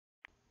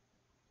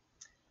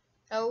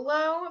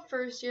Hello,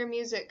 first year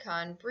music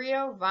con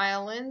Brio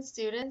violin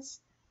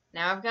students.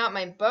 Now I've got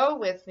my bow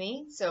with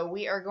me, so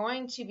we are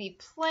going to be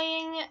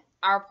playing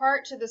our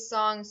part to the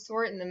song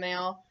Sortin the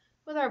Mail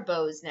with our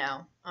bows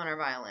now on our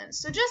violins.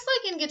 So just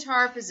like in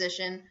guitar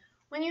position,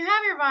 when you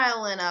have your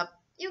violin up,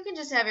 you can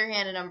just have your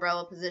hand in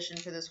umbrella position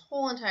for this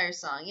whole entire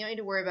song. You don't need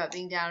to worry about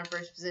being down in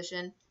first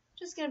position.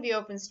 Just going to be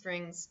open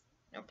strings,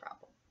 no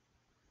problem.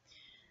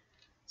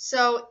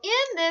 So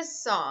in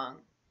this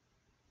song,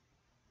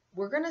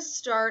 we're going to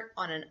start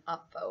on an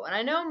up bow. And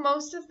I know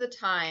most of the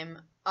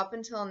time, up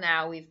until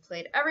now, we've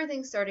played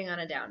everything starting on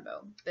a down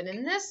bow. But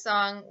in this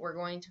song, we're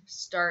going to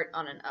start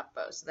on an up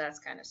bow. So that's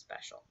kind of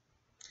special.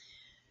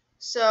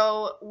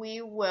 So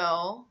we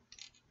will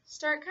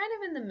start kind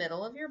of in the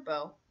middle of your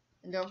bow.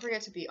 And don't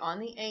forget to be on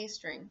the A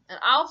string. And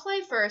I'll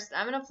play first.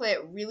 I'm going to play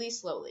it really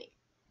slowly.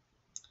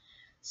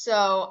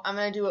 So I'm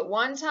going to do it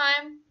one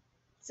time,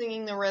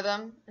 singing the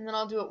rhythm. And then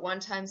I'll do it one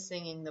time,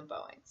 singing the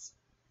bowings.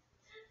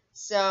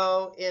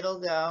 So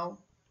it'll go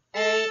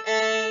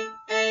A,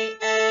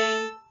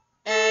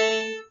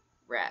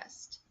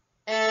 rest,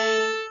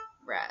 A,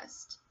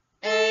 rest,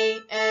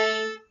 A.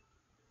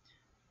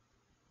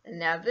 And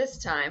now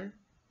this time,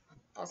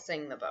 I'll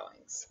sing the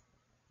bowings.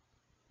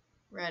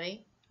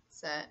 Ready,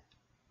 set,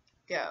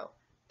 go.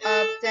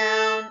 Up,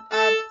 down,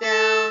 up,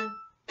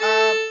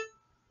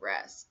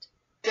 rest,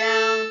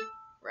 down,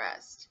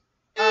 rest,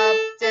 up,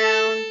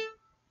 down.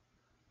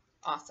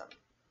 Awesome.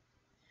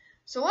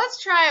 So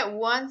let's try it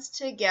once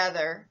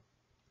together,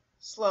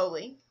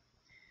 slowly.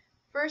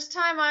 First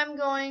time I'm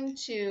going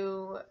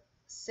to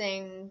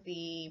sing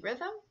the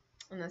rhythm,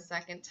 and the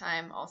second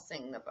time I'll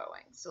sing the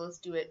bowing. So let's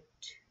do it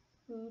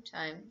 2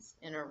 times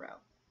in a row,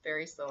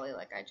 very slowly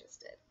like I just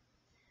did.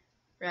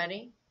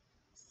 Ready,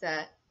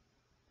 set,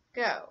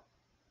 go.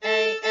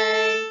 A,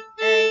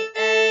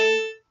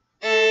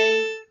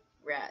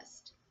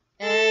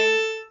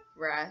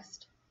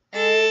 rest,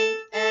 A,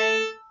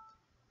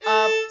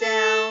 up,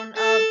 down,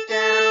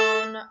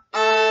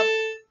 up,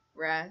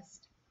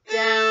 rest,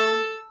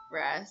 down,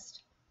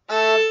 rest,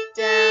 up,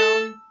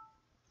 down.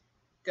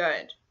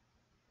 Good.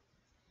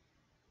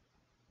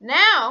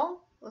 Now,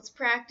 let's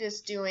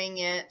practice doing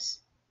it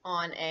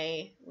on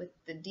A with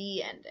the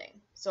D ending.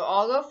 So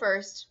I'll go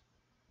first,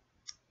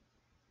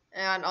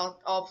 and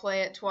I'll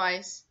play it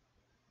twice,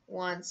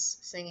 once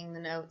singing the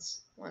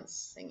notes, once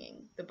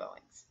singing the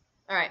bowings.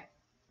 All right,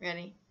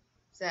 ready,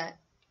 set,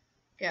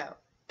 go.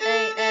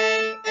 A,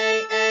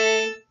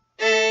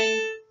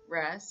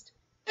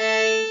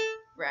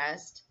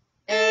 rest,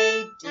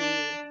 A, D.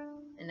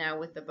 And now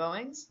with the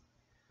bowings.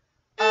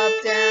 Up,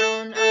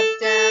 down,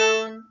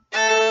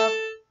 up,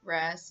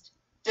 rest,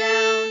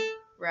 down,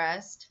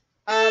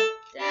 up,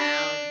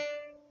 down.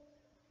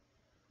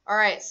 All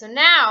right, so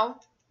now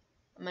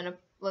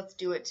let's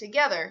do it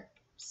together.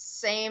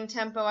 Same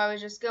tempo I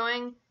was just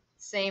going,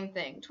 same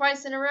thing.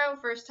 Twice in a row,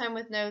 first time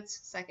with notes,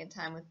 second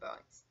time with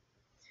bowings.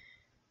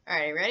 All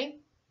right,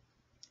 ready?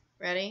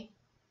 Ready,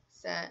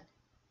 set,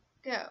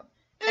 go.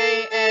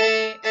 A,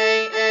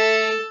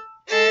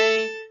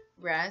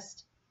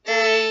 rest,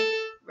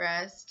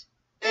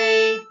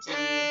 A, D.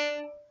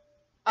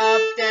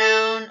 Up,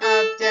 down,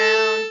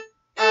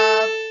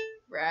 up,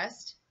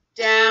 rest,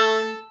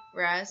 down,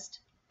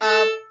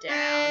 up,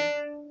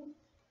 down.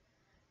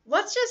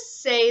 Let's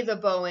just say the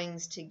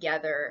bowings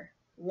together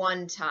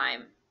one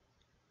time,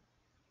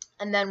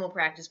 and then we'll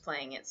practice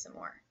playing it some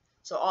more.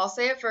 So I'll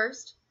say it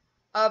first.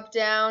 Up,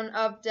 down,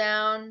 up,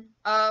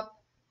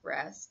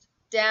 rest,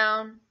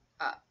 down,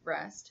 up,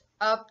 rest,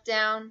 up,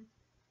 down.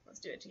 Let's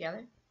do it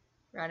together.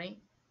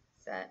 Ready,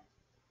 set,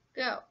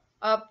 go.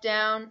 Up,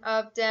 down,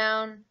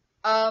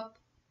 up,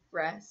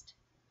 rest,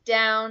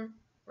 down,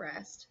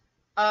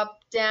 up,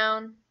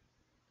 down.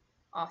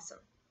 Awesome.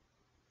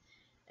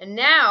 And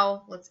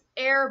now let's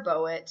air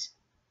bow it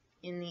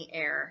in the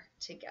air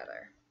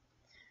together.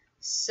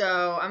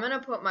 So I'm going to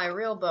put my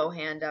real bow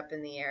hand up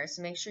in the air,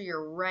 so make sure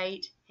your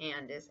right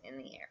hand is in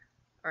the air.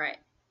 All right,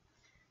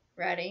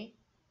 ready,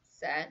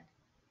 set,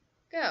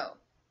 go.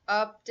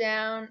 Up,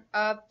 down,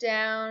 up,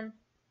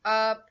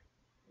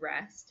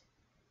 rest,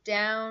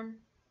 down,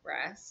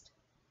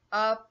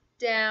 up,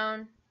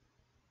 down.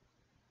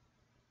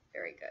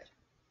 Very good.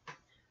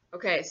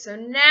 Okay, so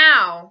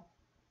now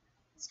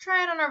let's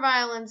try it on our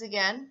violins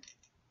again.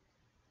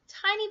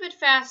 Tiny bit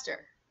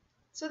faster.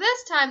 So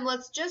this time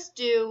let's just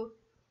do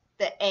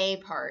the A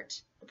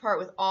part, the part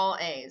with all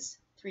A's,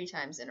 3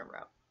 times in a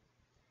row.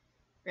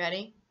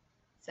 Ready,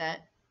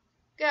 set,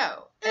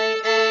 go.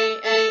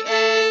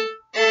 A,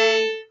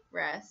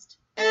 rest,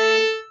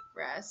 A,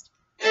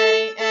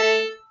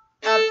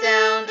 up,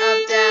 down,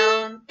 up,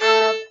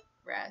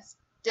 rest,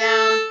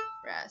 down,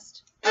 up,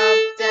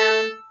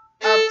 down,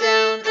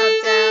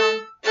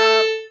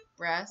 up,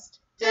 rest,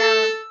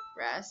 down,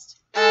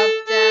 up,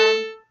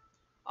 down.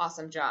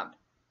 Awesome job.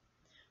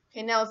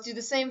 Okay, now let's do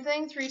the same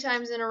thing 3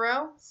 times in a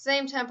row.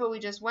 Same tempo we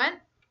just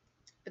went,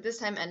 but this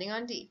time ending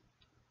on D.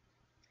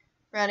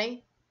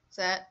 Ready,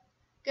 set,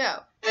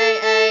 go.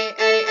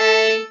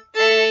 A,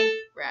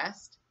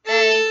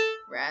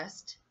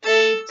 rest,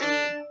 A, D.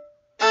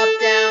 Up,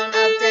 down,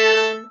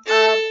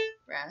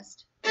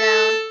 rest,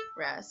 down,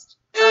 rest,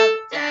 up,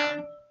 down,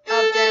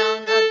 up,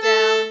 down, up,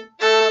 down,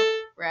 up,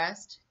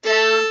 rest,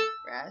 down,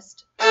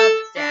 rest, up,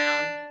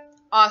 down.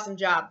 Awesome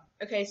job.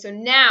 Okay, so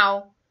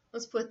now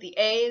let's put the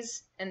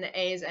A's and the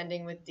A's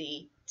ending with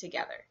D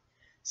together.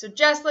 So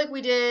just like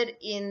we did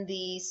in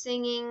the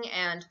singing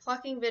and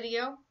plucking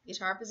video,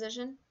 guitar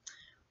position,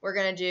 we're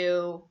going to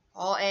do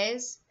all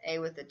A's, A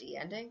with the D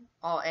ending,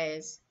 all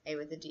A's, A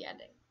with the D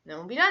ending. Then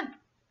we'll be done.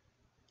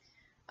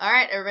 All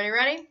right, everybody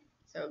ready?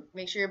 So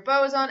make sure your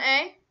bow is on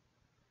A.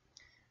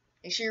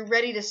 Make sure you're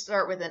ready to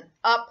start with an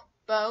up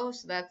bow.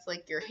 So that's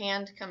like your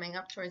hand coming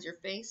up towards your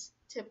face,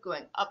 tip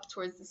going up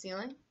towards the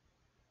ceiling.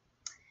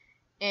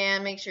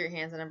 And make sure your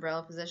hand's in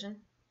umbrella position.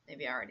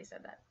 Maybe I already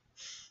said that.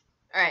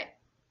 All right.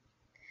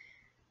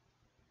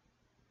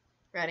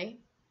 Ready,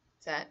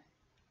 set,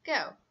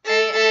 go.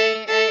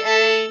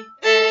 A,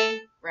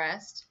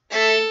 rest,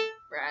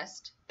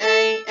 rest,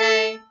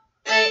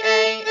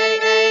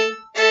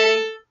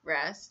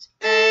 rest,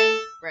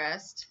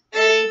 rest,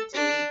 D.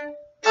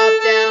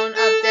 Up, down,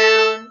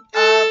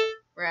 up,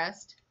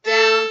 rest,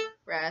 down,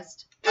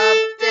 rest, up,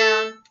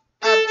 down,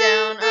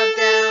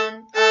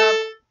 up,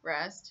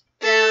 rest,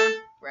 down,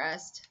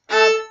 rest,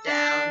 up,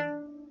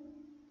 down.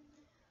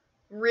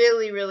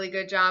 Really, really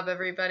good job,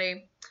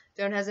 everybody.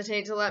 Don't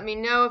hesitate to let me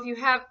know if you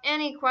have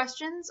any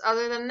questions.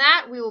 Other than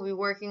that, we will be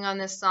working on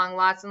this song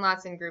lots and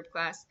lots in group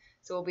class.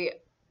 So we'll be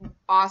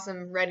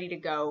awesome, ready to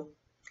go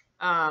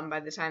by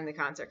the time the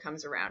concert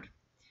comes around.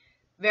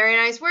 Very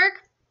nice work.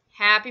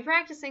 Happy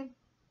practicing.